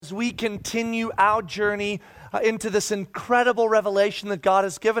as we continue our journey into this incredible revelation that God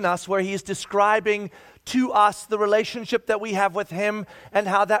has given us, where He is describing to us the relationship that we have with Him and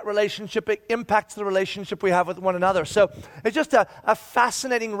how that relationship impacts the relationship we have with one another. So it's just a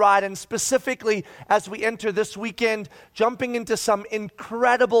fascinating ride, and specifically as we enter this weekend, jumping into some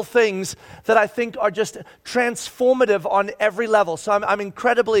incredible things that I think are just transformative on every level. So I'm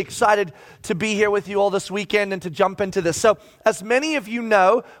incredibly excited to be here with you all this weekend and to jump into this. So as many of you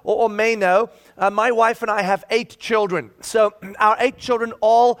know or may know, my wife and I have 8 children. So our 8 children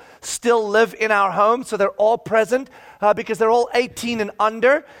all still live in our home. So they're all present because they're all 18 and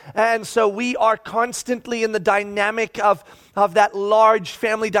under. And so we are constantly in the dynamic of that large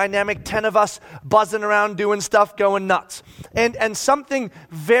family dynamic, 10 of us buzzing around, doing stuff, going nuts. And something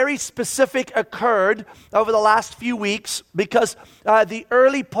very specific occurred over the last few weeks because the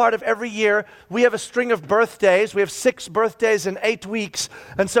early part of every year, we have a string of birthdays. We have 6 birthdays in 8 weeks.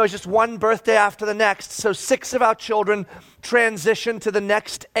 And so it's just one birthday after the next. So 6 of our children transition to the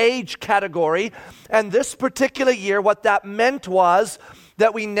next age category. And this particular year, what that meant was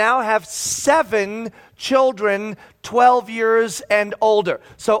that we now have 7 children 12 years and older.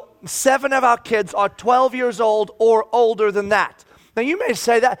 So 7 of our kids are 12 years old or older than that. Now you may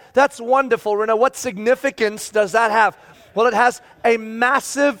say that's wonderful, Rena. What significance does that have? Well, it has a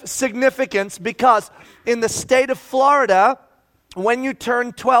massive significance because in the state of Florida, when you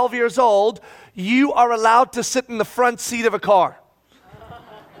turn 12 years old, you are allowed to sit in the front seat of a car.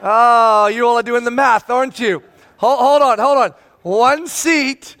 Oh, you all are doing the math, aren't you? Hold on. 1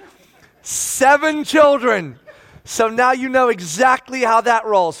 seat, 7 children. So now you know exactly how that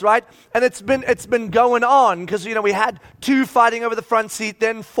rolls, right? And it's been going on because, we had 2 fighting over the front seat,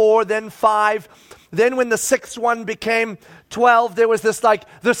 then 4, then 5. Then when the 6th one became 12, there was this the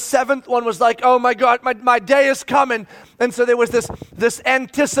 7th one was like, oh my God, my day is coming. And so there was this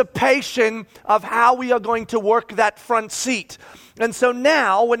anticipation of how we are going to work that front seat. And so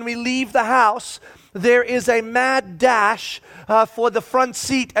now when we leave the house, there is a mad dash for the front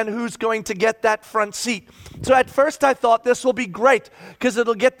seat and who's going to get that front seat. So at first I thought this will be great because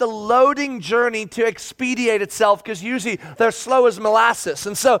it'll get the loading journey to expedite itself, because usually they're slow as molasses.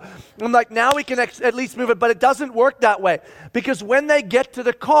 And so I'm like, now we can at least move it. But it doesn't work that way, because when they get to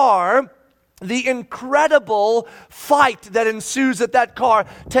the car, the incredible fight that ensues at that car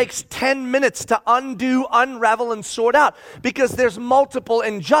takes 10 minutes to undo, unravel, and sort out, because there's multiple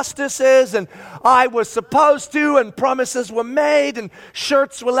injustices, and I was supposed to, and promises were made, and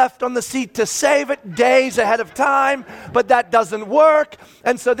shirts were left on the seat to save it days ahead of time, but that doesn't work.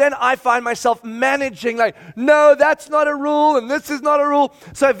 And so then I find myself managing no, that's not a rule, and this is not a rule.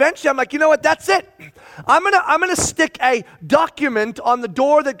 So eventually I'm like, you know what, that's it. I'm gonna stick a document on the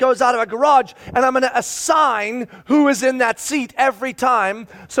door that goes out of our garage, and I'm going to assign who is in that seat every time,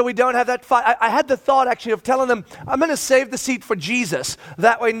 so we don't have that fight. I had the thought actually of telling them, I'm going to save the seat for Jesus.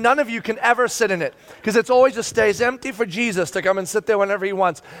 That way none of you can ever sit in it, because it's always just stays empty for Jesus to come and sit there whenever He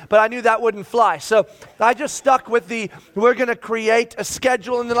wants. But I knew that wouldn't fly. So I just stuck with we're going to create a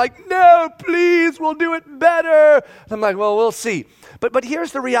schedule, and they're like, no, please, we'll do it better. And I'm like, well, we'll see. But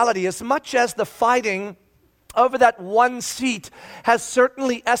here's the reality. As much as the fighting over that 1 seat has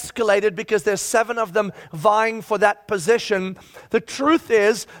certainly escalated because there's 7 of them vying for that position, the truth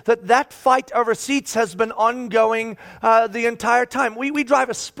is that fight over seats has been ongoing the entire time. We drive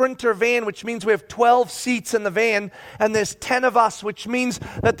a Sprinter van, which means we have 12 seats in the van, and there's 10 of us, which means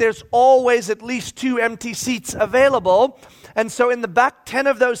that there's always at least 2 empty seats available. And so in the back, 10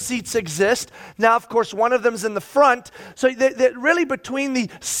 of those seats exist. Now, of course, one of them's in the front. So they're really between the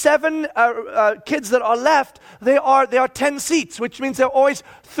 7 kids that are left, they are 10 seats, which means there are always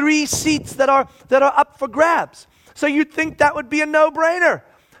 3 seats that are up for grabs. So you'd think that would be a no-brainer.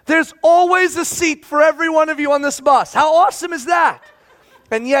 There's always a seat for every one of you on this bus. How awesome is that?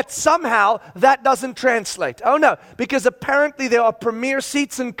 And yet somehow that doesn't translate. Oh no, because apparently there are premier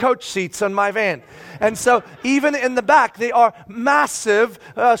seats and coach seats on my van. And so even in the back, there are massive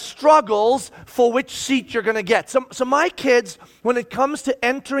struggles for which seat you're going to get. So my kids, when it comes to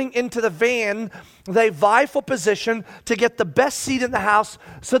entering into the van, they vie for position to get the best seat in the house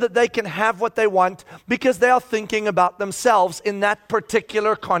so that they can have what they want, because they are thinking about themselves in that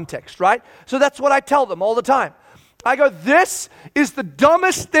particular context, right? So that's what I tell them all the time. I go, this is the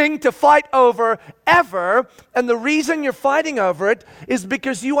dumbest thing to fight over ever, and the reason you're fighting over it is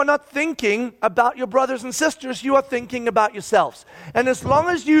because you are not thinking about your brothers and sisters, you are thinking about yourselves. And as long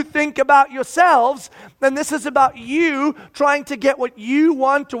as you think about yourselves, then this is about you trying to get what you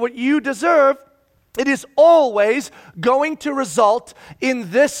want or what you deserve, it is always going to result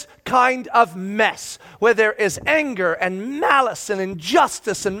in this kind of mess where there is anger and malice and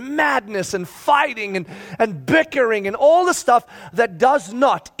injustice and madness and fighting and bickering and all the stuff that does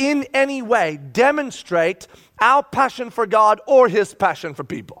not in any way demonstrate our passion for God or his passion for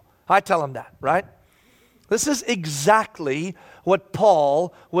people. I tell him that, right? This is exactly what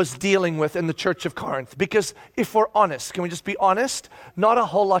Paul was dealing with in the church of Corinth. Because if we're honest, can we just be honest? Not a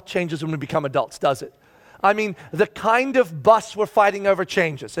whole lot changes when we become adults, does it? I mean, the kind of bus we're fighting over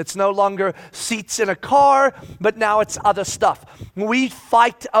changes. It's no longer seats in a car, but now it's other stuff. We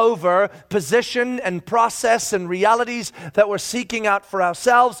fight over position and process and realities that we're seeking out for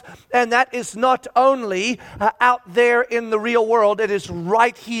ourselves. And that is not only out there in the real world, it is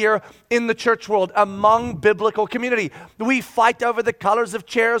right here in the church world among biblical community. We fight over the colors of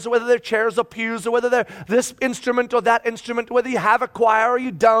chairs, or whether they're chairs or pews, or whether they're this instrument or that instrument, whether you have a choir or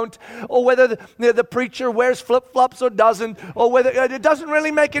you don't, or whether the preacher wears flip-flops or doesn't, or whether it doesn't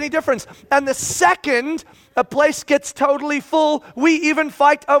really make any difference. And the second a place gets totally full, we even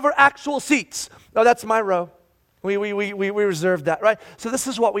fight over actual seats. Oh, that's my row. We reserve that, right? So this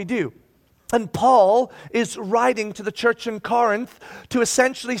is what we do. And Paul is writing to the church in Corinth to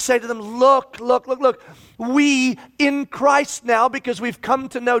essentially say to them, look. We in Christ now, because we've come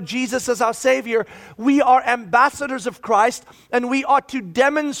to know Jesus as our Savior, we are ambassadors of Christ, and we ought to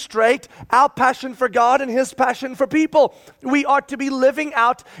demonstrate our passion for God and his passion for people. We are to be living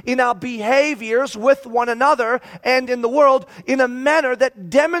out in our behaviors with one another and in the world in a manner that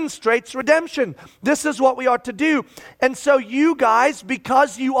demonstrates redemption. This is what we are to do. And so you guys,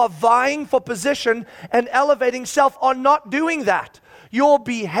 because you are vying for position and elevating self, are not doing that. Your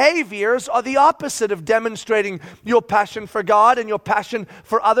behaviors are the opposite of demonstrating your passion for God and your passion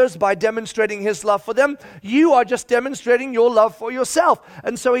for others by demonstrating his love for them. You are just demonstrating your love for yourself.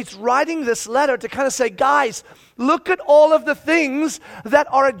 And so he's writing this letter to kind of say, guys, look at all of the things that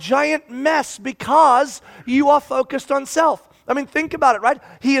are a giant mess because you are focused on self. I mean, think about it, right?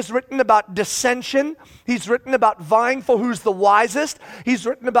 He has written about dissension. He's written about vying for who's the wisest. He's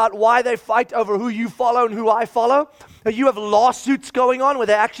written about why they fight over who you follow and who I follow. You have lawsuits going on where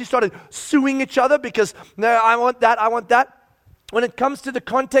they actually started suing each other because, no, I want that. When it comes to the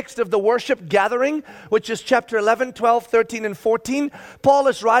context of the worship gathering, which is chapter 11, 12, 13, and 14, Paul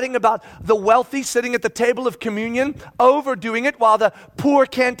is writing about the wealthy sitting at the table of communion, overdoing it while the poor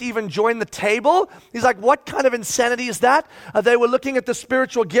can't even join the table. He's like, what kind of insanity is that? They were looking at the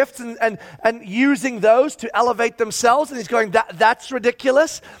spiritual gifts and using those to elevate themselves, and he's going, that's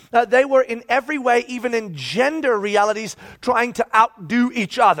ridiculous. They were in every way, even in gender realities, trying to outdo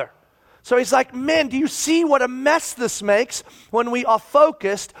each other. So he's like, man, do you see what a mess this makes when we are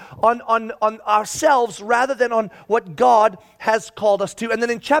focused on ourselves rather than on what God has called us to? And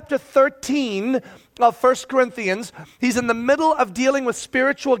then in chapter 13 of 1 Corinthians, he's in the middle of dealing with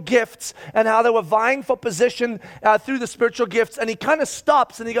spiritual gifts and how they were vying for position through the spiritual gifts. And he kind of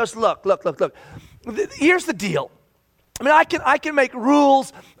stops and he goes, look. Here's the deal. I mean, I can make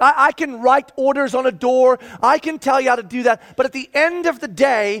rules. I can write orders on a door. I can tell you how to do that. But at the end of the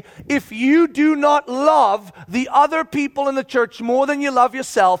day, if you do not love the other people in the church more than you love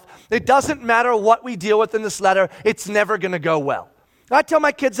yourself, it doesn't matter what we deal with in this letter. It's never going to go well. I tell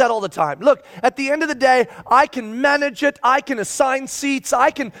my kids that all the time. Look, at the end of the day, I can manage it. I can assign seats.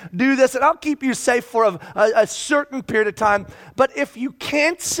 I can do this, and I'll keep you safe for a certain period of time. But if you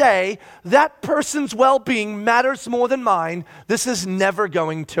can't say that person's well-being matters more than mine, this is never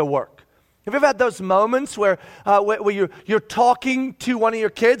going to work. Have you ever had those moments where you're talking to one of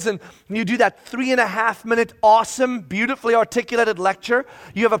your kids and you do that 3.5-minute awesome, beautifully articulated lecture?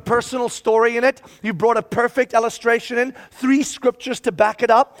 You have a personal story in it. You brought a perfect illustration in, 3 scriptures to back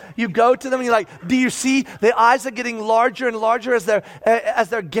it up. You go to them and you're like, do you see? Their eyes are getting larger and larger as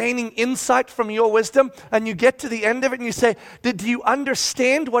they're gaining insight from your wisdom. And you get to the end of it and you say, do you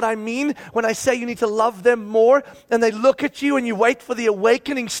understand what I mean when I say you need to love them more? And they look at you and you wait for the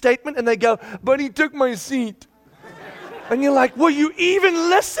awakening statement and they go, but he took my seat. And you're like, were you even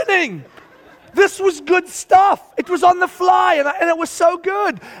listening? This was good stuff. It was on the fly, and it was so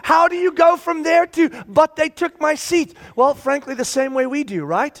good. How do you go from there to, but they took my seat? Well, frankly, the same way we do,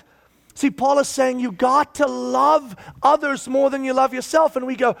 right? See, Paul is saying you got to love others more than you love yourself. And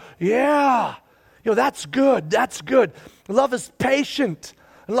we go, yeah, that's good. Love is patient.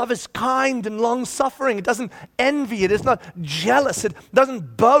 Love is kind and long-suffering. It doesn't envy. It is not jealous. It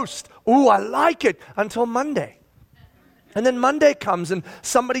doesn't boast. Ooh, I like it, until Monday. And then Monday comes and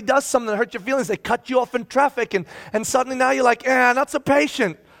somebody does something that hurts your feelings. They cut you off in traffic and suddenly now you're like, not so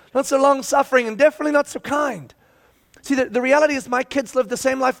patient, not so long-suffering, and definitely not so kind. See, the reality is my kids live the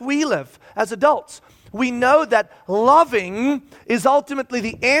same life we live. as adults. We know that loving is ultimately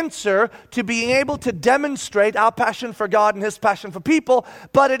the answer to being able to demonstrate our passion for God and His passion for people,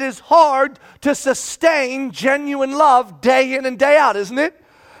 but it is hard to sustain genuine love day in and day out, isn't it?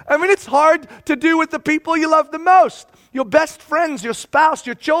 I mean, it's hard to do with the people you love the most. Your best friends, your spouse,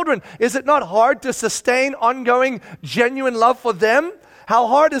 your children. Is it not hard to sustain ongoing, genuine love for them? How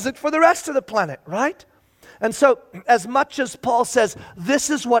hard is it for the rest of the planet, right? And so, as much as Paul says, this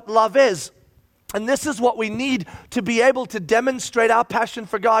is what love is, and this is what we need to be able to demonstrate our passion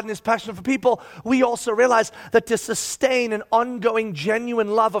for God and His passion for people, we also realize that to sustain an ongoing,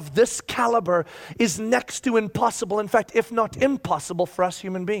 genuine love of this caliber is next to impossible. In fact, if not impossible for us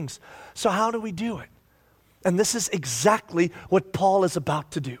human beings. So how do we do it? And this is exactly what Paul is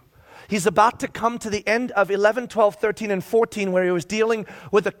about to do. He's about to come to the end of 11, 12, 13, and 14, where he was dealing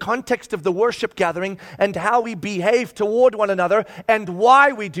with the context of the worship gathering and how we behave toward one another and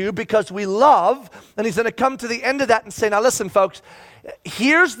why we do, because we love. And he's going to come to the end of that and say, now listen, folks,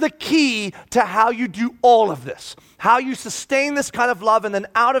 here's the key to how you do all of this, how you sustain this kind of love, and then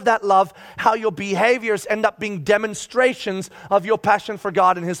out of that love, how your behaviors end up being demonstrations of your passion for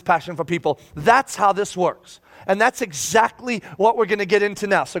God and His passion for people. That's how this works. And that's exactly what we're going to get into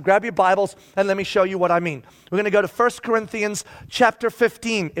now. So grab your Bibles and let me show you what I mean. We're going to go to 1 Corinthians chapter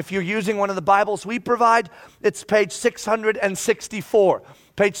 15. If you're using one of the Bibles we provide, it's page 664.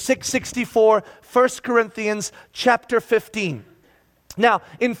 Page 664, 1 Corinthians chapter 15. Now,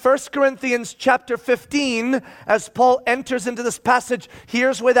 in 1 Corinthians chapter 15, as Paul enters into this passage,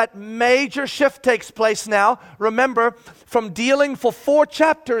 here's where that major shift takes place now. Remember, from dealing for 4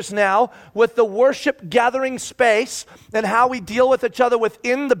 chapters now with the worship gathering space and how we deal with each other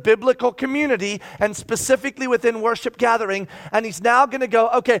within the biblical community and specifically within worship gathering. And he's now going to go,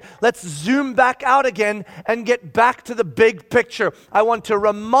 okay, let's zoom back out again and get back to the big picture. I want to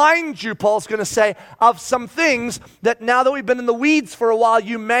remind you, Paul's going to say, of some things that now that we've been in the weeds for a while,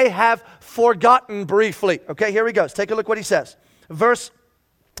 you may have forgotten briefly. Okay, here he goes. Take a look what he says.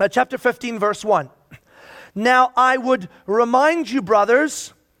 Chapter 15, verse 1. Now I would remind you,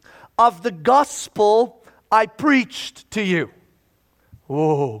 brothers, of the gospel I preached to you.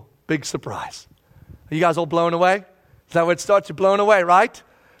 Whoa, big surprise. Are you guys all blown away? Is that where it starts? You're blown away, right?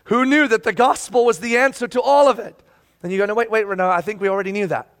 Who knew that the gospel was the answer to all of it? And you're going, wait, no, I think we already knew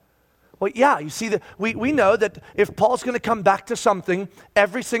that. Well, yeah, you see, we know that if Paul's going to come back to something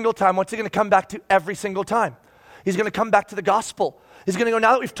every single time, what's he going to come back to every single time? He's going to come back to the gospel. He's going to go,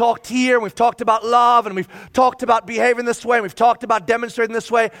 now that we've talked here, and we've talked about love, and we've talked about behaving this way, and we've talked about demonstrating this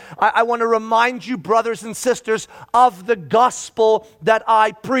way, I want to remind you, brothers and sisters, of the gospel that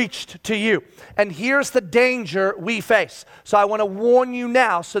I preached to you. And here's the danger we face. So I want to warn you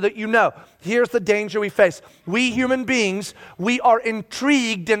now so that you know. Here's the danger we face. We human beings, we are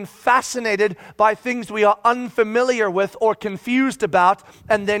intrigued and fascinated by things we are unfamiliar with or confused about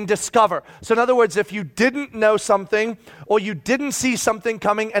and then discover. So in other words, if you didn't know something or you didn't see something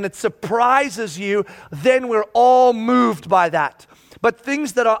coming and it surprises you, then we're all moved by that. But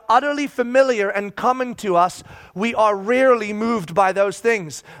things that are utterly familiar and common to us, we are rarely moved by those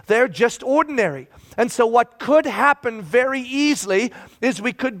things. They're just ordinary. And so what could happen very easily is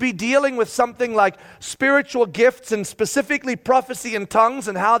we could be dealing with something like spiritual gifts and specifically prophecy in tongues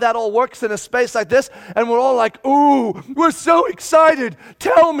and how that all works in a space like this. And we're all like, ooh, we're so excited.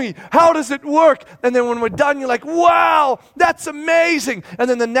 Tell me, how does it work? And then when we're done, you're like, wow, that's amazing. And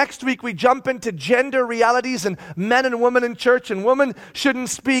then the next week we jump into gender realities and men and women in church, and women shouldn't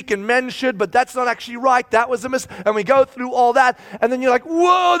speak and men should, but that's not actually right. That was a and we go through all that. And then you're like,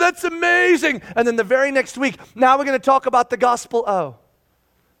 whoa, that's amazing. And then the very next week, now we're going to talk about the gospel. Oh,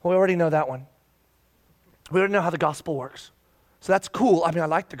 well, we already know that one. We already know how the gospel works. So that's cool. I mean, I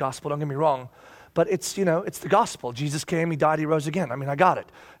like the gospel, don't get me wrong. But it's, it's the gospel. Jesus came, He died, He rose again. I mean, I got it.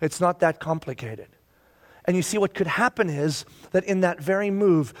 It's not that complicated. And you see, what could happen is that in that very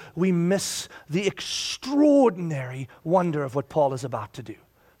move, we miss the extraordinary wonder of what Paul is about to do.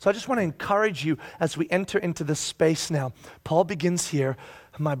 So I just want to encourage you as we enter into this space now. Paul begins here,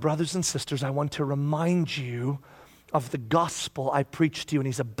 my brothers and sisters, I want to remind you of the gospel I preached to you. And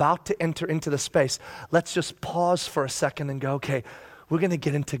he's about to enter into the space. Let's just pause for a second and go, okay, we're going to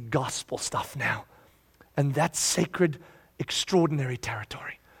get into gospel stuff now. And that's sacred, extraordinary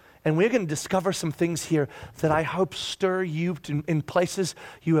territory. And we're going to discover some things here that I hope stir you in places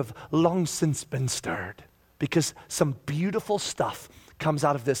you have long since been stirred. Because some beautiful stuff comes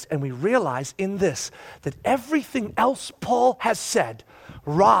out of this, and we realize in this that everything else Paul has said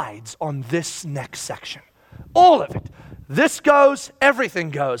rides on this next section. All of it. This goes,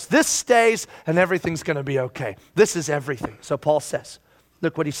 everything goes. This stays, and everything's going to be okay. This is everything. So Paul says,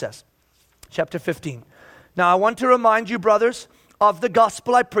 look what he says. chapter 15. Now I want to remind you, brothers, of the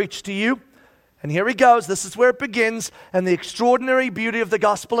gospel I preached to you. And here he goes. This is where it begins, and the extraordinary beauty of the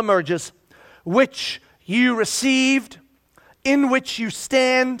gospel emerges, which you received, in which you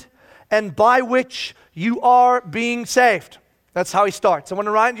stand, and by which you are being saved. That's how he starts. I want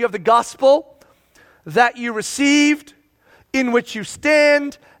to remind you of the gospel that you received, in which you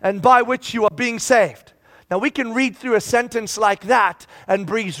stand, and by which you are being saved. Now we can read through a sentence like that and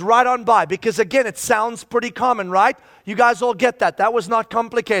breeze right on by, because again, it sounds pretty common, right? You guys all get that. That was not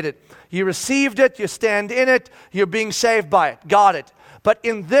complicated. You received it, you stand in it, you're being saved by it. Got it. But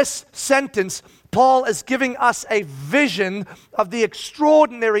in this sentence, Paul is giving us a vision of the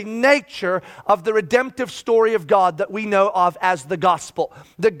extraordinary nature of the redemptive story of God that we know of as the gospel.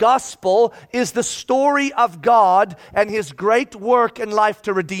 The gospel is the story of God and his great work in life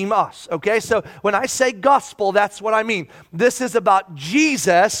to redeem us. Okay, so when I say gospel, that's what I mean. This is about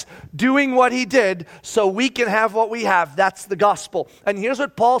Jesus doing what he did so we can have what we have. That's the gospel. And here's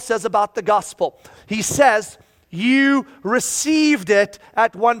what Paul says about the gospel. He says, you received it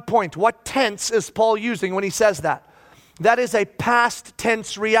at one point. What tense is Paul using when he says that? That is a past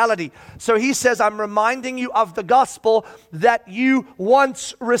tense reality. So he says, I'm reminding you of the gospel that you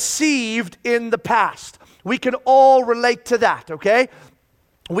once received in the past. We can all relate to that, okay?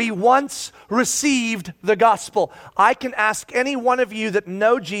 We once received the gospel. I can ask any one of you that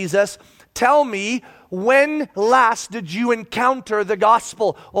know Jesus, tell me, when last did you encounter the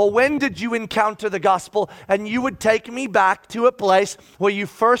gospel? Or when did you encounter the gospel? And you would take me back to a place where you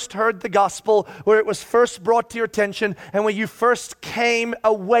first heard the gospel, where it was first brought to your attention, and where you first came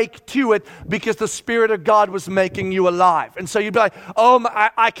awake to it because the Spirit of God was making you alive. And so you'd be like, oh,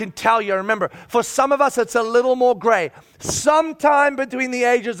 I can tell you. Remember, for some of us, it's a little more gray. Sometime between the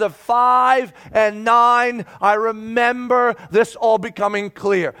ages of 5 and 9, I remember this all becoming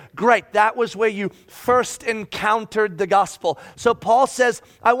clear. Great, that was where you first encountered the gospel. So Paul says,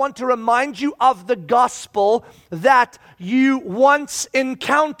 I want to remind you of the gospel that you once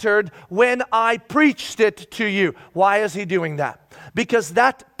encountered when I preached it to you. Why is he doing that? Because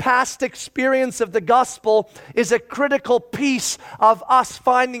that past experience of the gospel is a critical piece of us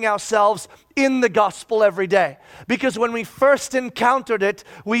finding ourselves in the gospel every day. Because when we first encountered it,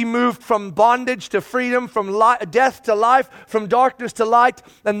 we moved from bondage to freedom, from death to life, from darkness to light,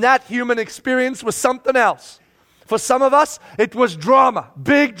 and that human experience was something else. For some of us, it was drama,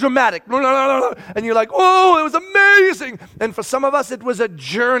 big dramatic, and you're like, oh, it was amazing. And for some of us, it was a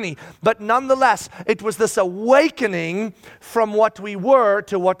journey. But nonetheless, it was this awakening from what we were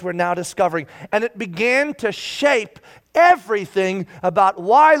to what we're now discovering. And it began to shape everything about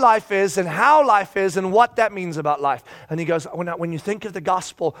why life is and how life is and what that means about life. And he goes, when you think of the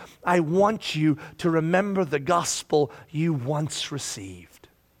gospel, I want you to remember the gospel you once received.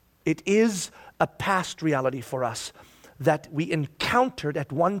 It is a past reality for us that we encountered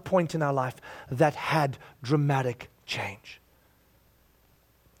at one point in our life that had dramatic change.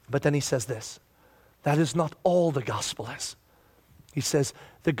 But then he says this, that is not all the gospel is. He says,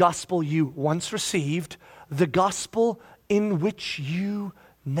 the gospel you once received, the gospel in which you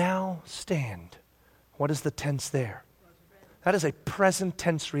now stand. What is the tense there? That is a present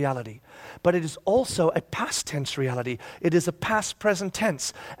tense reality. But it is also a past tense reality. It is a past present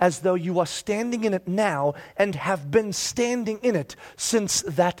tense, as though you are standing in it now and have been standing in it since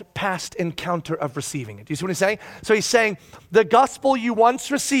that past encounter of receiving it. Do you see what he's saying? So he's saying, the gospel you once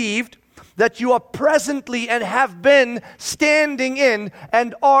received, that you are presently and have been standing in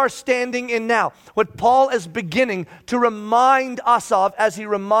and are standing in now. What Paul is beginning to remind us of as he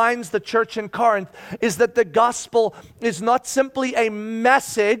reminds the church in Corinth is that the gospel is not simply a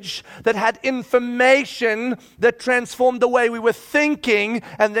message that had information that transformed the way we were thinking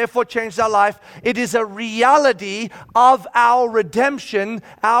and therefore changed our life. It is a reality of our redemption,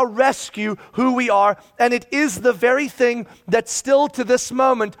 our rescue, who we are, and it is the very thing that still to this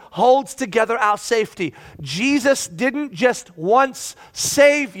moment holds together our safety. Jesus didn't just once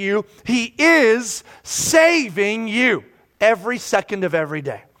save you, he is saving you every second of every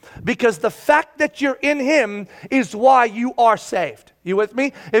day. Because the fact that you're in him is why you are saved. You with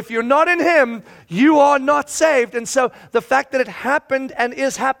me? If you're not in him, you are not saved. And so the fact that it happened and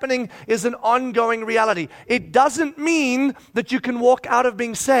is happening is an ongoing reality. It doesn't mean that you can walk out of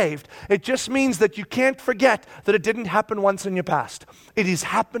being saved. It just means that you can't forget that it didn't happen once in your past. It is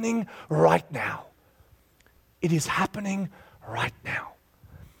happening right now. It is happening right now.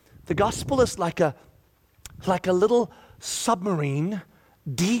 The gospel is like a little submarine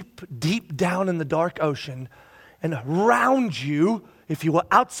deep, deep down in the dark ocean, and around you, if you were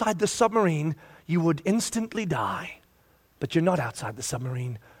outside the submarine, you would instantly die. But you're not outside the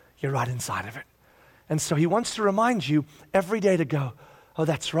submarine. You're right inside of it. And so he wants to remind you every day to go, oh,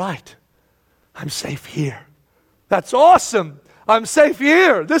 that's right. I'm safe here. That's awesome. I'm safe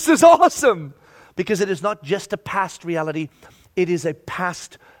here. This is awesome. Because it is not just a past reality, it is a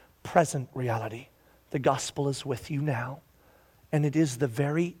past present reality. The gospel is with you now, and it is the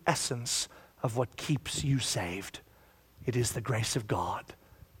very essence of what keeps you saved. It is the grace of God.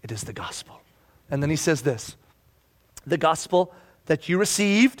 It is the gospel. And then he says this, the gospel that you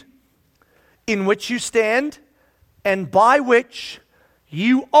received, in which you stand, and by which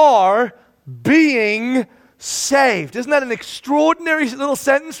you are being saved. Isn't that an extraordinary little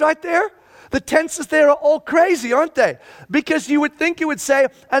sentence right there? The tenses there are all crazy, aren't they? Because you would think it would say,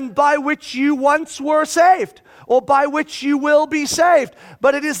 and by which you once were saved, or by which you will be saved.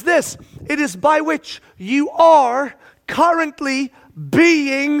 But it is this, it is by which you are currently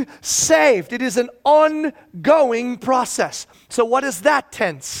being saved. It is an ongoing process. So what is that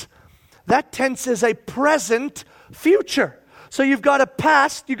tense? That tense is a present future. So you've got a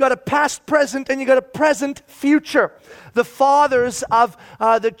past, present, and you've got a present future. The fathers of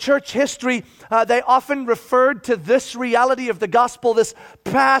the church history, they often referred to this reality of the gospel, this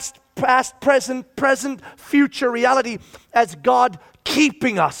past, present, future reality, as God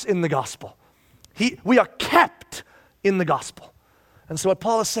keeping us in the gospel. We are kept in the gospel. And so what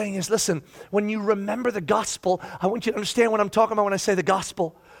Paul is saying is, listen, when you remember the gospel, I want you to understand what I'm talking about when I say the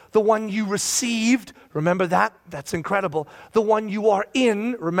gospel. The one you received, remember that? That's incredible. The one you are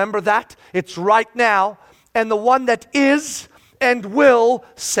in, remember that? It's right now. And the one that is and will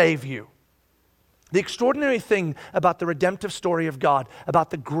save you. The extraordinary thing about the redemptive story of God, about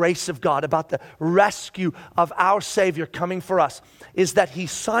the grace of God, about the rescue of our Savior coming for us, is that He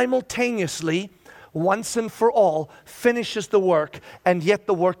simultaneously, once and for all, finishes the work, and yet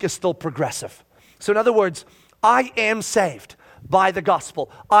the work is still progressive. So in other words, I am saved by the gospel.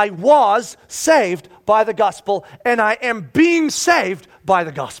 I was saved by the gospel, and I am being saved by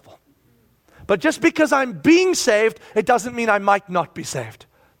the gospel. But just because I'm being saved, it doesn't mean I might not be saved,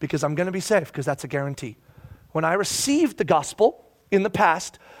 because I'm going to be saved, because that's a guarantee. When I received the gospel in the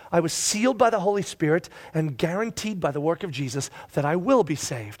past, I was sealed by the Holy Spirit and guaranteed by the work of Jesus that I will be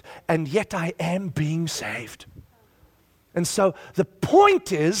saved, and yet I am being saved. And so the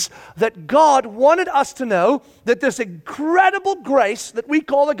point is that God wanted us to know that this incredible grace that we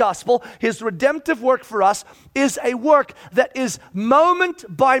call the gospel, His redemptive work for us, is a work that is moment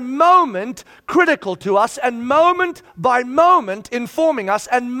by moment critical to us, and moment by moment informing us,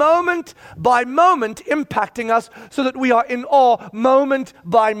 and moment by moment impacting us, so that we are in awe moment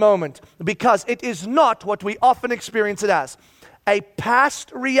by moment. Because it is not what we often experience it as, a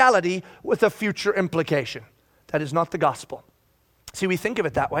past reality with a future implication. That is not the gospel. See, we think of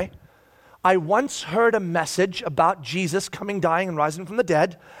it that way. I once heard a message about Jesus coming, dying, and rising from the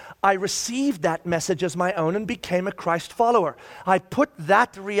dead. I received that message as my own and became a Christ follower. I put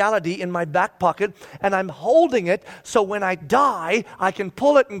that reality in my back pocket, and I'm holding it so when I die, I can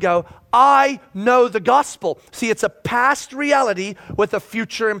pull it and go, I know the gospel. See, it's a past reality with a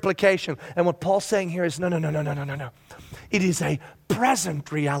future implication. And what Paul's saying here is, no. It is a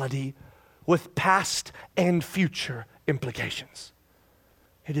present reality with past and future implications.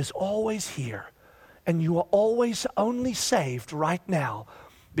 It is always here, and you are always only saved right now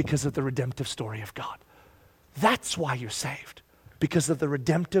because of the redemptive story of God. That's why you're saved, because of the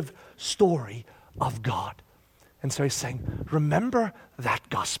redemptive story of God. And so he's saying, remember that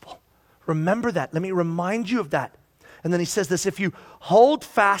gospel. Remember that. Let me remind you of that. And then he says this, if you hold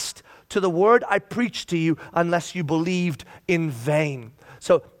fast to the word I preached to you, unless you believed in vain.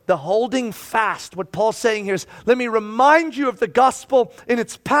 So the holding fast, what Paul's saying here is, let me remind you of the gospel in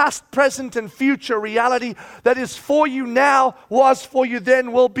its past, present, and future reality that is for you now, was for you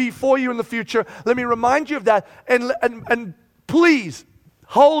then, will be for you in the future. Let me remind you of that, and please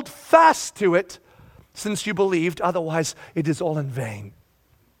hold fast to it since you believed, otherwise it is all in vain.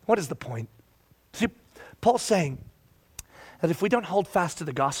 What is the point? See, Paul's saying that if we don't hold fast to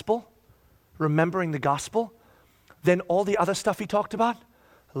the gospel, remembering the gospel, then all the other stuff he talked about,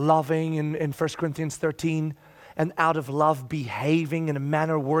 loving in 1 Corinthians 13, and out of love behaving in a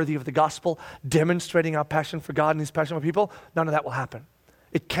manner worthy of the gospel, demonstrating our passion for God and His passion for people, none of that will happen.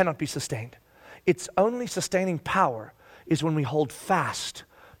 It cannot be sustained. Its only sustaining power is when we hold fast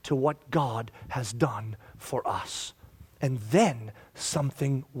to what God has done for us. And then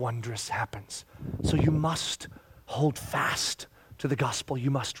something wondrous happens. So you must hold fast to the gospel.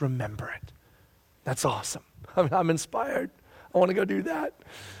 You must remember it. That's awesome. I'm inspired. I want to go do that.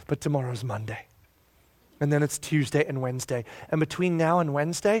 But tomorrow's Monday. And then it's Tuesday and Wednesday. And between now and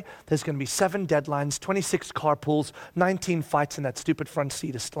Wednesday, there's going to be 7 deadlines, 26 carpools, 19 fights, and that stupid front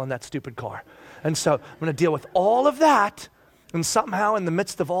seat is still in that stupid car. And so I'm going to deal with all of that. And somehow in the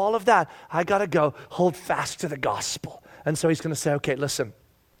midst of all of that, I got to go hold fast to the gospel. And so he's going to say, okay, listen,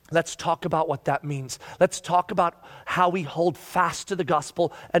 let's talk about what that means. Let's talk about how we hold fast to the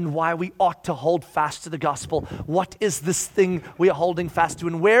gospel and why we ought to hold fast to the gospel. What is this thing we are holding fast to?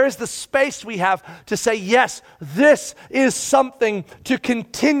 And where is the space we have to say, yes, this is something to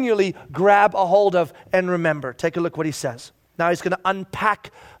continually grab a hold of and remember. Take a look what he says. Now he's going to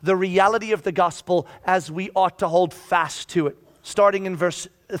unpack the reality of the gospel as we ought to hold fast to it. Starting in verse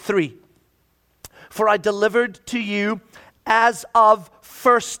 3. For I delivered to you as of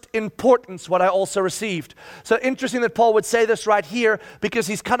first importance what I also received. So interesting that Paul would say this right here because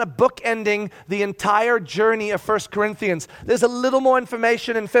he's kind of bookending the entire journey of 1 Corinthians. There's a little more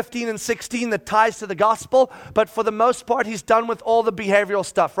information in 15 and 16 that ties to the gospel, but for the most part, he's done with all the behavioral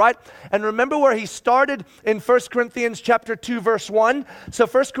stuff, right? And remember where he started in 1 Corinthians chapter 2, verse 1. So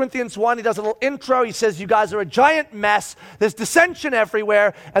 1 Corinthians 1, he does a little intro. He says, you guys are a giant mess. There's dissension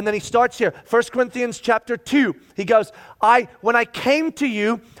everywhere. And then he starts here. 1 Corinthians chapter 2, he goes, when I came to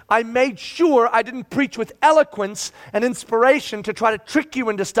you, I made sure I didn't preach with eloquence and inspiration to try to trick you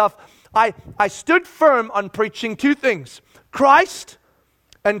into stuff. I stood firm on preaching 2 things, Christ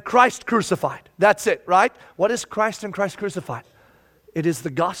and Christ crucified. That's it, right? What is Christ and Christ crucified? It is the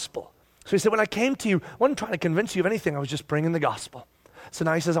gospel. So he said, when I came to you, I wasn't trying to convince you of anything. I was just bringing the gospel. So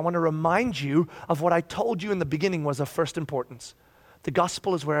now he says, I want to remind you of what I told you in the beginning was of first importance. The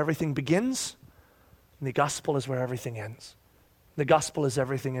gospel is where everything begins, and the gospel is where everything ends. The gospel is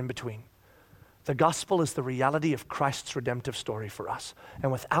everything in between. The gospel is the reality of Christ's redemptive story for us.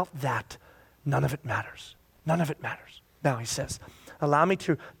 And without that, none of it matters. None of it matters. Now he says, allow me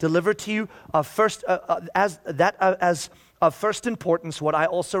to deliver to you of first importance what I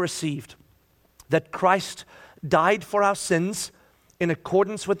also received, that Christ died for our sins in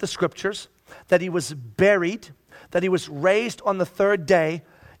accordance with the scriptures, that he was buried, that he was raised on the 3rd day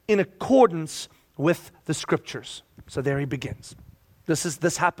in accordance with the scriptures. So there he begins.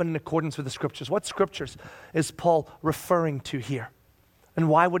 This happened in accordance with the scriptures. What scriptures is Paul referring to here? And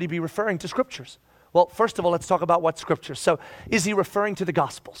why would he be referring to scriptures? Well, first of all, let's talk about what scriptures. So is he referring to the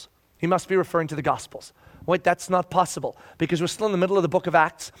Gospels? He must be referring to the Gospels. Wait, that's not possible because we're still in the middle of the book of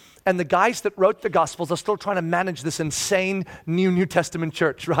Acts, and the guys that wrote the Gospels are still trying to manage this insane New Testament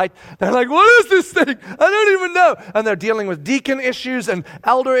church, right? They're like, what is this thing? I don't even know. And they're dealing with deacon issues and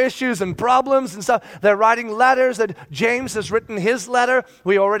elder issues and problems and stuff. They're writing letters that James has written his letter.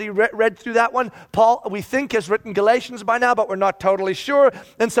 We already read through that one. Paul, we think, has written Galatians by now, but we're not totally sure.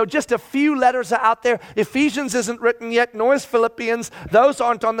 And so just a few letters are out there. Ephesians isn't written yet, nor is Philippians. Those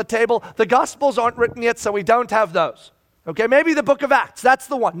aren't on the table. The Gospels aren't written yet, so we don't have those. Okay, maybe the book of Acts, that's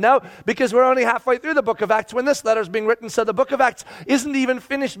the one. No, because we're only halfway through the book of Acts when this letter is being written, so the book of Acts isn't even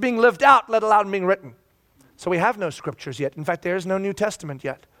finished being lived out, let alone being written. So we have no scriptures yet. In fact, there is no New Testament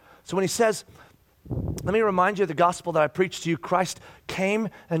yet. So when he says, let me remind you of the gospel that I preached to you, Christ came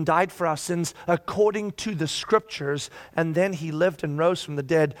and died for our sins according to the scriptures, and then he lived and rose from the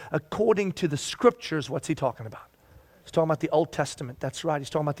dead according to the scriptures. What's he talking about? He's talking about the Old Testament. That's right. He's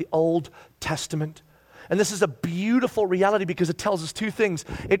talking about the Old Testament. And this is a beautiful reality because it tells us 2 things.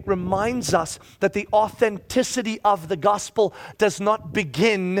 It reminds us that the authenticity of the gospel does not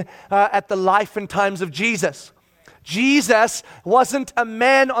begin at the life and times of Jesus. Jesus wasn't a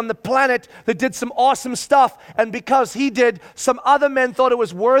man on the planet that did some awesome stuff, and because he did, some other men thought it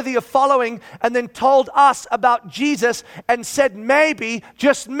was worthy of following and then told us about Jesus and said maybe,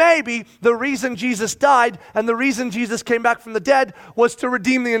 just maybe, the reason Jesus died and the reason Jesus came back from the dead was to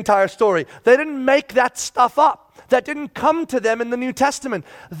redeem the entire story. They didn't make that stuff up. That didn't come to them in the New Testament.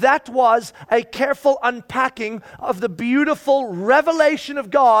 That was a careful unpacking of the beautiful revelation of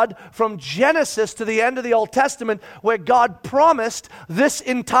God from Genesis to the end of the Old Testament, where God promised this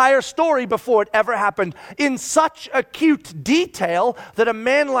entire story before it ever happened in such acute detail that a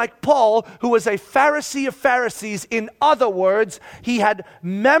man like Paul, who was a Pharisee of Pharisees, in other words, he had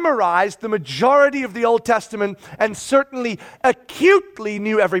memorized the majority of the Old Testament and certainly acutely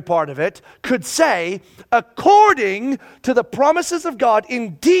knew every part of it, could say, according to the promises of God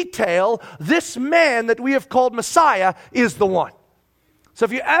in detail, this man that we have called Messiah is the one. So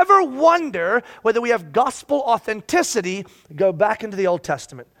if you ever wonder whether we have gospel authenticity, go back into the Old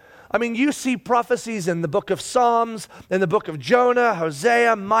Testament. I mean, you see prophecies in the book of Psalms, in the book of Jonah,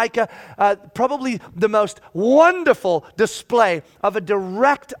 Hosea, Micah, probably the most wonderful display of a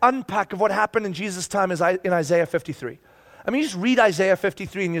direct unpack of what happened in Jesus' time is in Isaiah 53. I mean, you just read Isaiah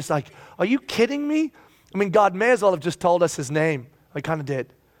 53 and you're just like, are you kidding me? I mean, God may as well have just told us his name. He kind of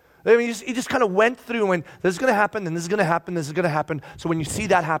did. I mean, he just kind of went through and went, this is going to happen, and this is going to happen, this is going to happen. So when you see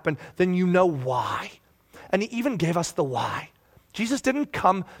that happen, then you know why. And he even gave us the why. Jesus didn't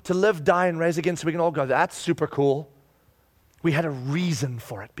come to live, die, and rise again so we can all go, that's super cool. We had a reason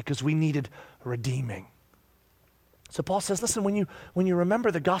for it because we needed redeeming. So Paul says, listen, when you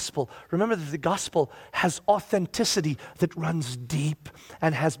remember the gospel, remember that the gospel has authenticity that runs deep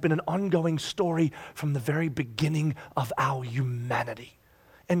and has been an ongoing story from the very beginning of our humanity.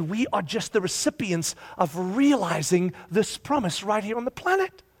 And we are just the recipients of realizing this promise right here on the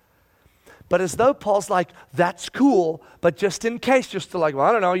planet. But as though Paul's like, that's cool, but just in case, just to like, well,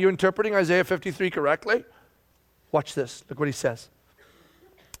 I don't know, are you interpreting Isaiah 53 correctly? Watch this. Look what he says.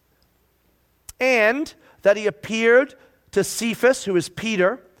 And that he appeared to Cephas, who is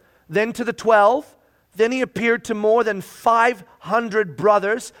Peter, then to the 12. Then he appeared to more than 500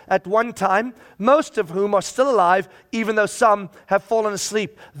 brothers at one time, most of whom are still alive, even though some have fallen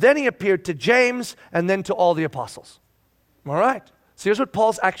asleep. Then he appeared to James, and then to all the apostles. All right. So here's what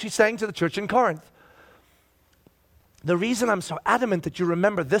Paul's actually saying to the church in Corinth. The reason I'm so adamant that you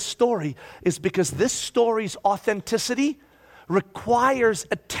remember this story is because this story's authenticity requires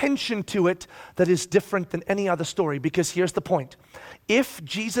attention to it that is different than any other story. Because here's the point. If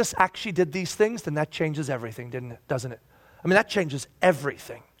Jesus actually did these things, then that changes everything, doesn't it? I mean, that changes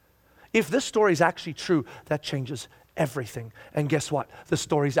everything. If this story is actually true, that changes everything. And guess what? The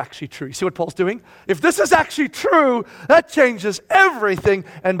story's actually true. You see what Paul's doing? If this is actually true, that changes everything.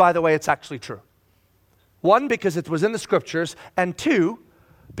 And by the way, it's actually true. One, because it was in the scriptures. And two,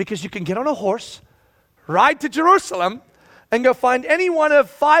 because you can get on a horse, ride to Jerusalem, and go find any one of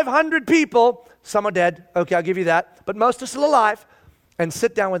 500 people. Some are dead. Okay, I'll give you that. But most are still alive. And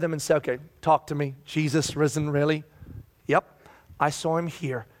sit down with them and say, okay, talk to me. Jesus risen, really? Yep, I saw him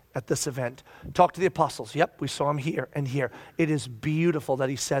here at this event. Talk to the apostles. Yep, we saw him here and here. It is beautiful that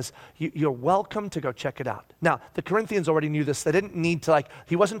he says, you're welcome to go check it out. Now, the Corinthians already knew this. They didn't need to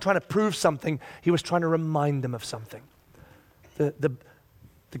he wasn't trying to prove something. He was trying to remind them of something. The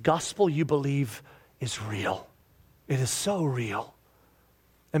gospel you believe is real. It is so real.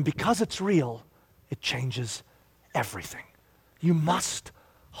 And because it's real, it changes everything. You must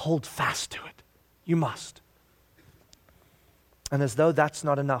hold fast to it. You must. And as though that's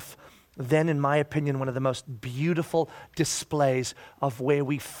not enough, then in my opinion, one of the most beautiful displays of where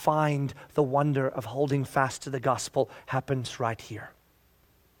we find the wonder of holding fast to the gospel happens right here.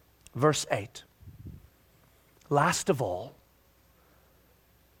 Verse 8. Last of all,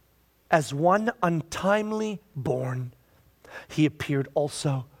 as one untimely born, he appeared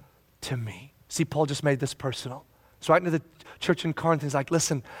also to me. See, Paul just made this personal. It's right into the church in Corinth. He's like,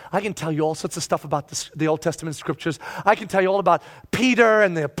 listen, I can tell you all sorts of stuff about the Old Testament scriptures. I can tell you all about Peter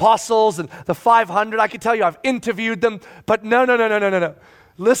and the apostles and the 500. I can tell you I've interviewed them. But no.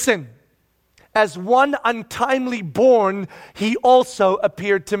 Listen, as one untimely born, he also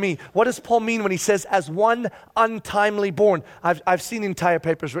appeared to me. What does Paul mean when he says, as one untimely born? I've seen entire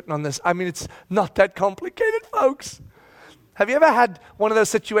papers written on this. I mean, it's not that complicated, folks. Have you ever had one of those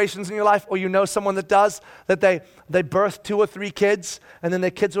situations in your life, or you know someone that does, that they birth 2 or 3 kids, and then their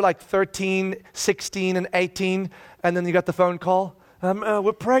kids were like 13, 16, and 18, and then you got the phone call,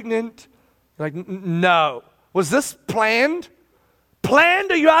 we're pregnant. You're like, no. Was this planned? Planned?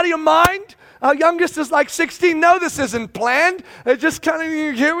 Are you out of your mind? Our youngest is like 16. No, this isn't planned. It just kind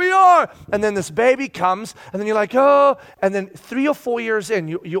of, here we are. And then this baby comes, and then you're like, oh. And then 3 or 4 years in,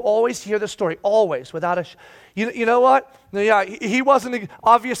 you always hear the story, always, without a, you know what? Yeah, he wasn't,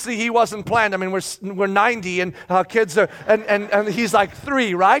 obviously he wasn't planned. I mean, we're 90, and our kids are, and he's like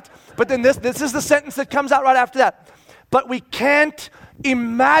 3, right? But then this is the sentence that comes out right after that. But we can't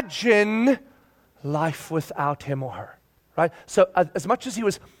imagine life without him or her, right? So as much as he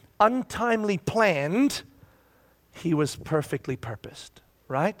was untimely planned, he was perfectly purposed,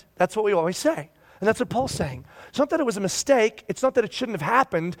 right? That's what we always say. And that's what Paul's saying. It's not that it was a mistake. It's not that it shouldn't have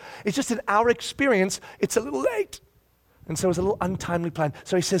happened. It's just in our experience, it's a little late. And so it was a little untimely plan.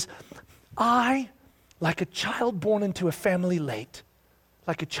 So he says, I, like a child born into a family late,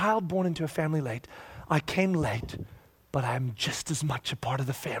 I came late, but I'm just as much a part of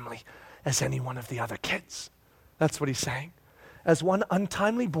the family as any one of the other kids. That's what he's saying. As one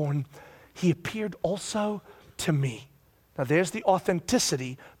untimely born, he appeared also to me. Now there's the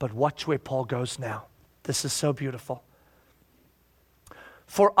authenticity, but watch where Paul goes now. This is so beautiful.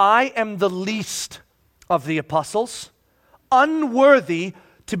 For I am the least of the apostles, unworthy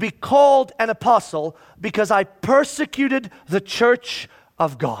to be called an apostle, because I persecuted the church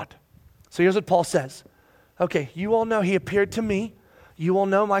of God. So here's what Paul says. Okay, you all know he appeared to me. You all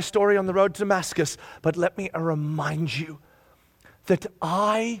know my story on the road to Damascus, but let me remind you that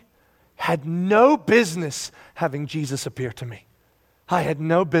I had no business having Jesus appear to me. I had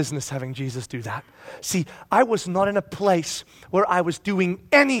no business having Jesus do that. See, I was not in a place where I was doing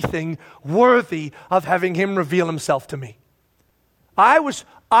anything worthy of having him reveal himself to me. I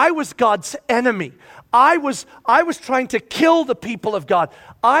was God's enemy. I was trying to kill the people of God.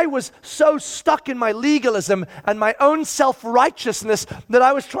 I was so stuck in my legalism and my own self-righteousness that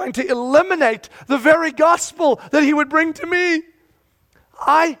I was trying to eliminate the very gospel that he would bring to me.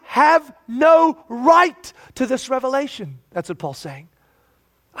 I have no right to this revelation. That's what Paul's saying.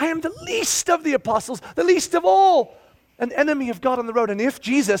 I am the least of the apostles, the least of all, an enemy of God on the road. And if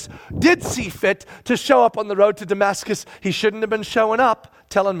Jesus did see fit to show up on the road to Damascus, he shouldn't have been showing up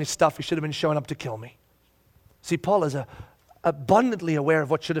telling me stuff. He should have been showing up to kill me. See, Paul is abundantly aware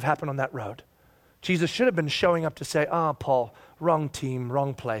of what should have happened on that road. Jesus should have been showing up to say, Paul, wrong team,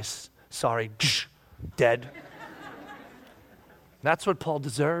 wrong place. Sorry, dead. That's what Paul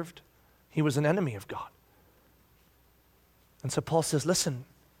deserved. He was an enemy of God. And so Paul says, listen,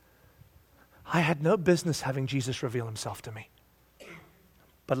 I had no business having Jesus reveal himself to me.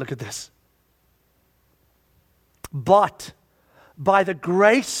 But look at this. But by the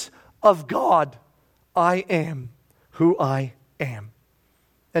grace of God, I am who I am.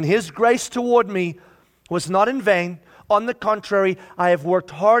 And his grace toward me was not in vain. On the contrary, I have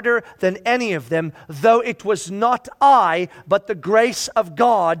worked harder than any of them, though it was not I, but the grace of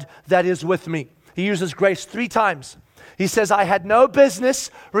God that is with me. He uses grace 3 times. He says, I had no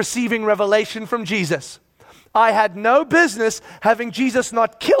business receiving revelation from Jesus. I had no business having Jesus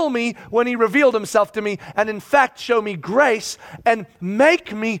not kill me when he revealed himself to me, and in fact show me grace and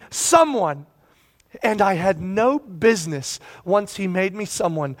make me someone. And I had no business, once he made me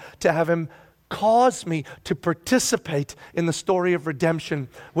someone, to have him cause me to participate in the story of redemption,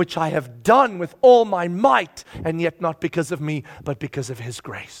 which I have done with all my might, and yet not because of me, but because of his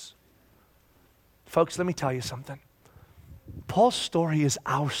grace. Folks, let me tell you something. Paul's story is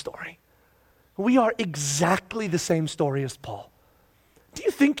our story. We are exactly the same story as Paul. Do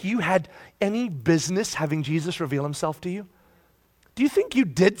you think you had any business having Jesus reveal himself to you? Do you think you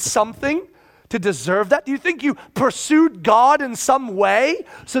did something to deserve that? Do you think you pursued God in some way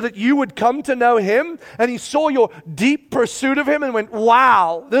so that you would come to know him, and he saw your deep pursuit of him and went,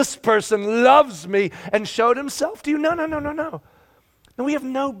 wow, this person loves me, and showed himself to you? No. No, we have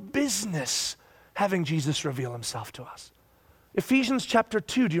no business having Jesus reveal himself to us. Ephesians chapter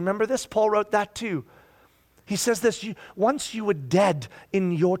 2, do you remember this? Paul wrote that too. He says this, once you were dead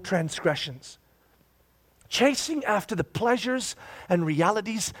in your transgressions, chasing after the pleasures and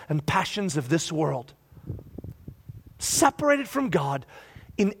realities and passions of this world, separated from God,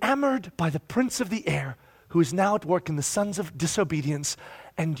 enamored by the prince of the air, who is now at work in the sons of disobedience,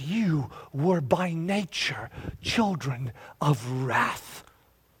 and you were by nature children of wrath.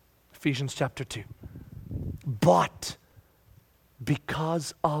 Ephesians chapter 2. But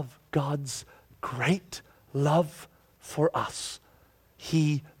because of God's great love for us,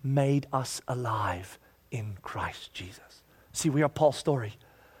 he made us alive in Christ Jesus. See, we are Paul's story.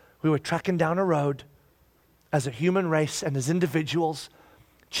 We were trekking down a road as a human race and as individuals,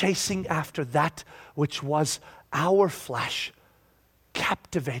 chasing after that which was our flesh,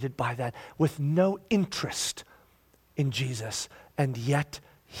 captivated by that, with no interest in Jesus, and yet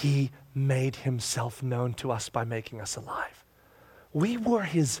he made himself known to us by making us alive. We were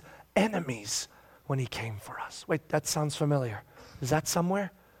his enemies when he came for us. Wait, that sounds familiar. Is that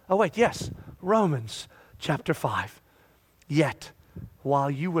somewhere? Oh wait, yes. Romans chapter 5. Yet, while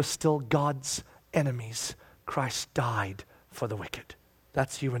you were still God's enemies, Christ died for the wicked.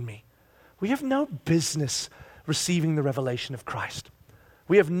 That's you and me. We have no business receiving the revelation of Christ.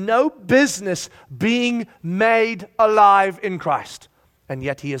 We have no business being made alive in Christ. And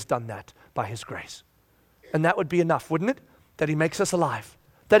yet he has done that by his grace. And that would be enough, wouldn't it? That he makes us alive.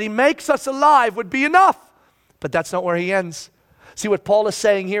 That he makes us alive would be enough. But that's not where he ends. See, what Paul is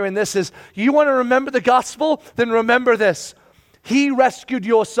saying here in this is, you want to remember the gospel? Then remember this. He rescued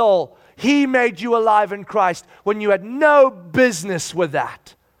your soul. He made you alive in Christ when you had no business with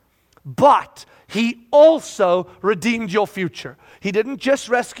that. But he also redeemed your future. He didn't just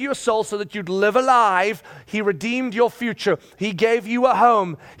rescue your soul so that you'd live alive. He redeemed your future. He gave you a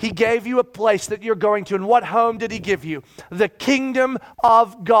home. He gave you a place that you're going to. And what home did he give you? The kingdom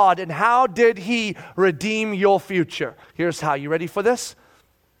of God. And how did he redeem your future? Here's how. You ready for this?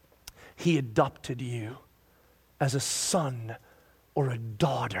 He adopted you as a son or a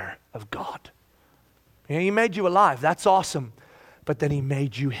daughter of God. You know, he made you alive. That's awesome. But then he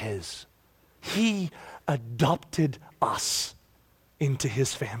made you his. He adopted us into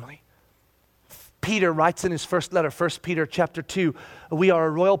his family. Peter writes in his first letter, 1 Peter chapter 2, we are a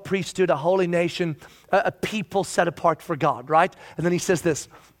royal priesthood, a holy nation, a people set apart for God, right? And then he says this,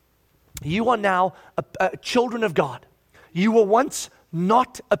 you are now children of God. You were once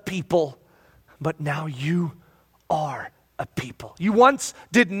not a people, but now you are a people. You once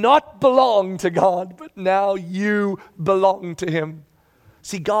did not belong to God, but now you belong to him.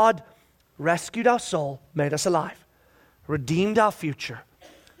 See, God rescued our soul, made us alive, redeemed our future,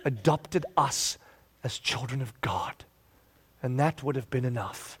 adopted us as children of God. And that would have been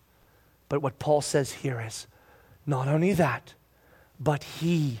enough. But what Paul says here is, not only that, but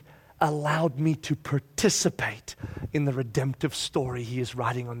he allowed me to participate in the redemptive story he is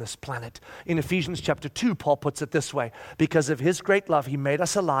writing on this planet. In Ephesians chapter 2, Paul puts it this way, because of his great love, he made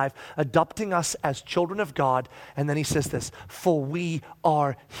us alive, adopting us as children of God. And then he says this, for we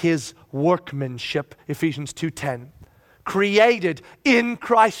are his workmanship, Ephesians 2:10, created in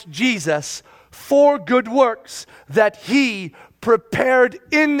Christ Jesus for good works that he prepared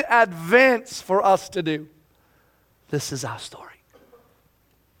in advance for us to do. This is our story.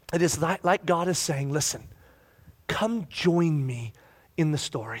 It is like God is saying, listen, come join me in the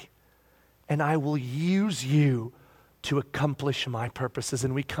story, and I will use you to accomplish my purposes.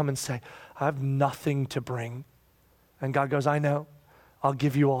 And we come and say, I have nothing to bring. And God goes, I know. I'll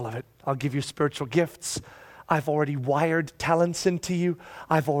give you all of it. I'll give you spiritual gifts. I've already wired talents into you.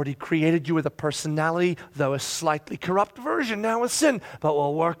 I've already created you with a personality, though a slightly corrupt version now with sin. But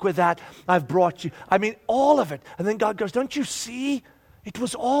we'll work with that. I've brought you, all of it. And then God goes, don't you see? It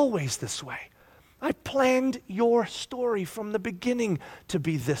was always this way. I planned your story from the beginning to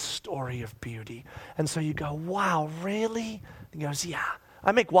be this story of beauty. And so you go, wow, really? And he goes, yeah.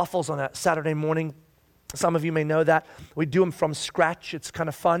 I make waffles on a Saturday morning. Some of you may know that. We do them from scratch. It's kind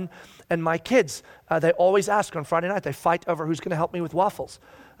of fun. And my kids, they always ask on Friday night, they fight over who's going to help me with waffles.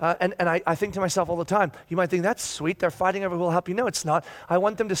 And I think to myself all the time, you might think, that's sweet. They're fighting over who will help you. No, it's not. I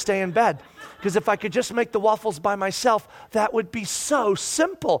want them to stay in bed. Because if I could just make the waffles by myself, that would be so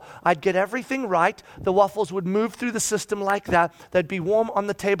simple. I'd get everything right. The waffles would move through the system like that. They'd be warm on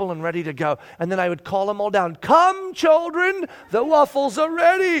the table and ready to go. And then I would call them all down. Come, children, the waffles are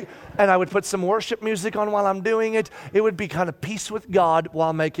ready. And I would put some worship music on while I'm doing it. It would be kind of peace with God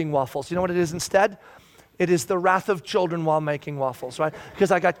while making waffles. You know what it is instead? It is the wrath of children while making waffles, right?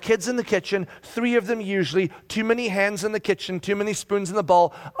 Because I got kids in the kitchen, 3 of them usually, too many hands in the kitchen, too many spoons in the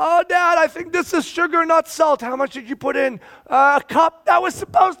bowl. Oh, Dad, I think this is sugar, not salt. How much did you put in? A cup? That was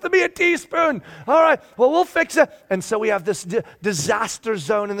supposed to be a teaspoon. All right, well, we'll fix it. And so we have this disaster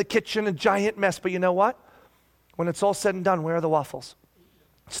zone in the kitchen, a giant mess. But you know what? When it's all said and done, where are the waffles?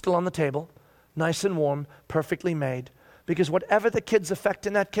 Still on the table, nice and warm, perfectly made. Because whatever the kids affect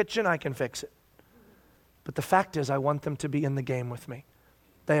in that kitchen, I can fix it. But the fact is, I want them to be in the game with me.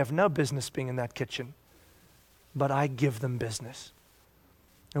 They have no business being in that kitchen, but I give them business.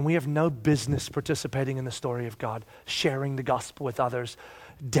 And we have no business participating in the story of God, sharing the gospel with others,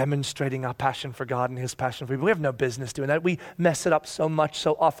 demonstrating our passion for God and his passion for people. We have no business doing that. We mess it up so much,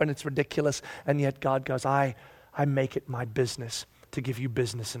 so often it's ridiculous. And yet God goes, I make it my business to give you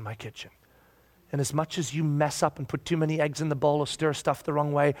business in my kitchen. And as much as you mess up and put too many eggs in the bowl or stir stuff the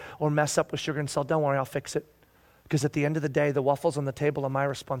wrong way or mess up with sugar and salt, don't worry, I'll fix it. Because at the end of the day, the waffles on the table are my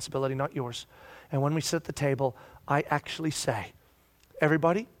responsibility, not yours. And when we sit at the table, I actually say,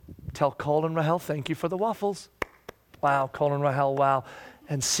 everybody, tell Cole and Rahel, thank you for the waffles. Wow, Cole and Rahel, wow.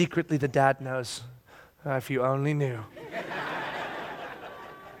 And secretly the dad knows, if you only knew.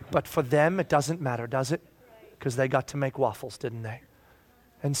 But for them, it doesn't matter, does it? Because they got to make waffles, didn't they?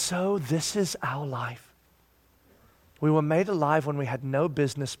 And so this is our life. We were made alive when we had no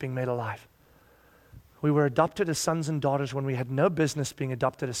business being made alive. We were adopted as sons and daughters when we had no business being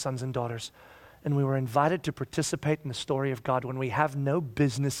adopted as sons and daughters. And we were invited to participate in the story of God when we have no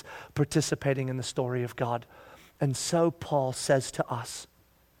business participating in the story of God. And so Paul says to us,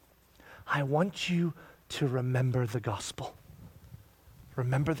 I want you to remember the gospel.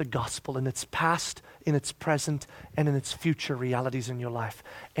 Remember the gospel in its past, in its present, and in its future realities in your life,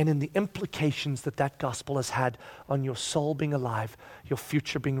 and in the implications that that gospel has had on your soul being alive, your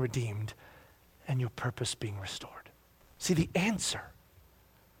future being redeemed, and your purpose being restored. See, the answer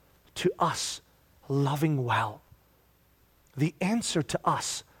to us loving well, the answer to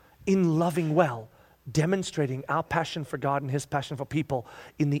us in loving well, demonstrating our passion for God and his passion for people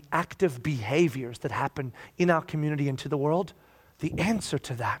in the active behaviors that happen in our community and to the world, the answer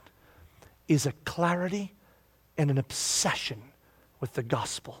to that is a clarity and an obsession with the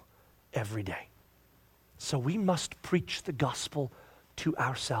gospel every day. So we must preach the gospel to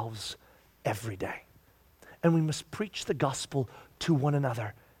ourselves every day. And we must preach the gospel to one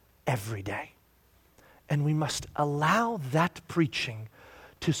another every day. And we must allow that preaching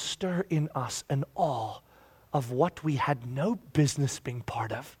to stir in us an awe of what we had no business being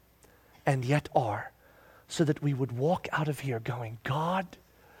part of and yet are, so that we would walk out of here going, God,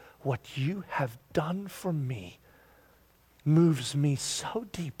 what you have done for me moves me so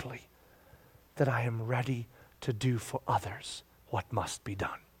deeply that I am ready to do for others what must be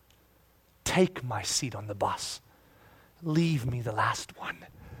done. Take my seat on the bus. Leave me the last one,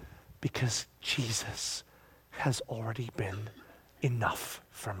 because Jesus has already been enough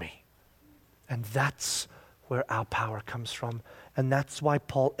for me. And that's where our power comes from. And that's why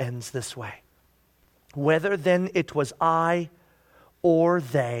Paul ends this way. Whether then it was I or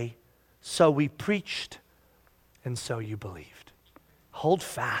they, so we preached and so you believed. Hold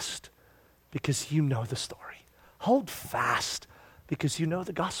fast because you know the story. Hold fast because you know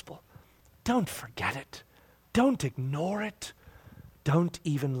the gospel. Don't forget it. Don't ignore it. Don't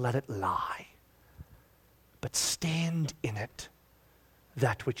even let it lie. But stand in it,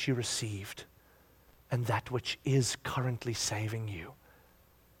 that which you received and that which is currently saving you,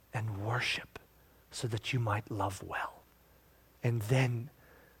 and worship so that you might love well. And then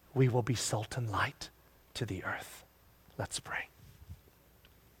we will be salt and light to the earth. Let's pray.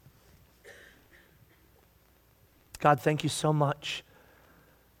 God, thank you so much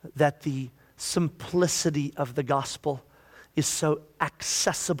that the simplicity of the gospel is so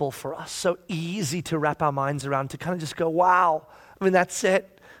accessible for us, so easy to wrap our minds around, to kind of just go, wow, I mean, that's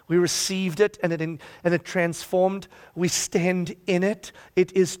it. We received it and it transformed. We stand in it.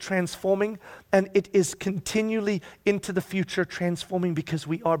 It is transforming, and it is continually into the future transforming because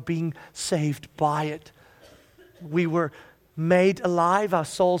we are being saved by it. We were made alive. Our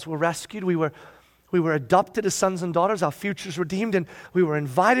souls were rescued. We were adopted as sons and daughters. Our futures redeemed, and we were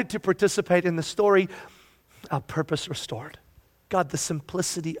invited to participate in the story. Our purpose restored. God, the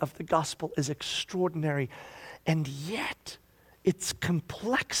simplicity of the gospel is extraordinary, and yet its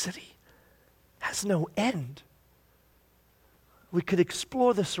complexity has no end. We could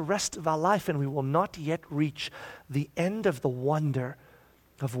explore this the rest of our life, and we will not yet reach the end of the wonder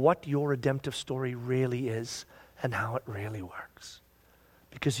of what your redemptive story really is and how it really works.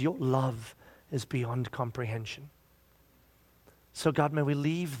 Because your love is beyond comprehension. So God, may we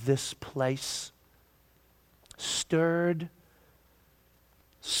leave this place spurred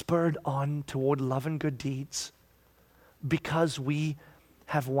on toward love and good deeds, because we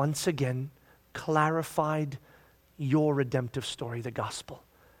have once again clarified your redemptive story, the gospel,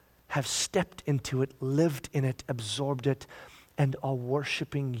 have stepped into it, lived in it, absorbed it, and are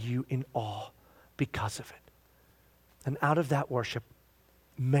worshiping you in awe because of it. And out of that worship,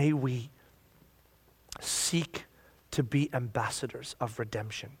 may we seek to be ambassadors of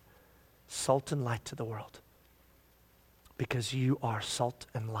redemption, salt and light to the world, because you are salt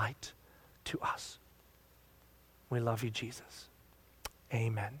and light to us. We love you, Jesus.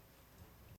 Amen.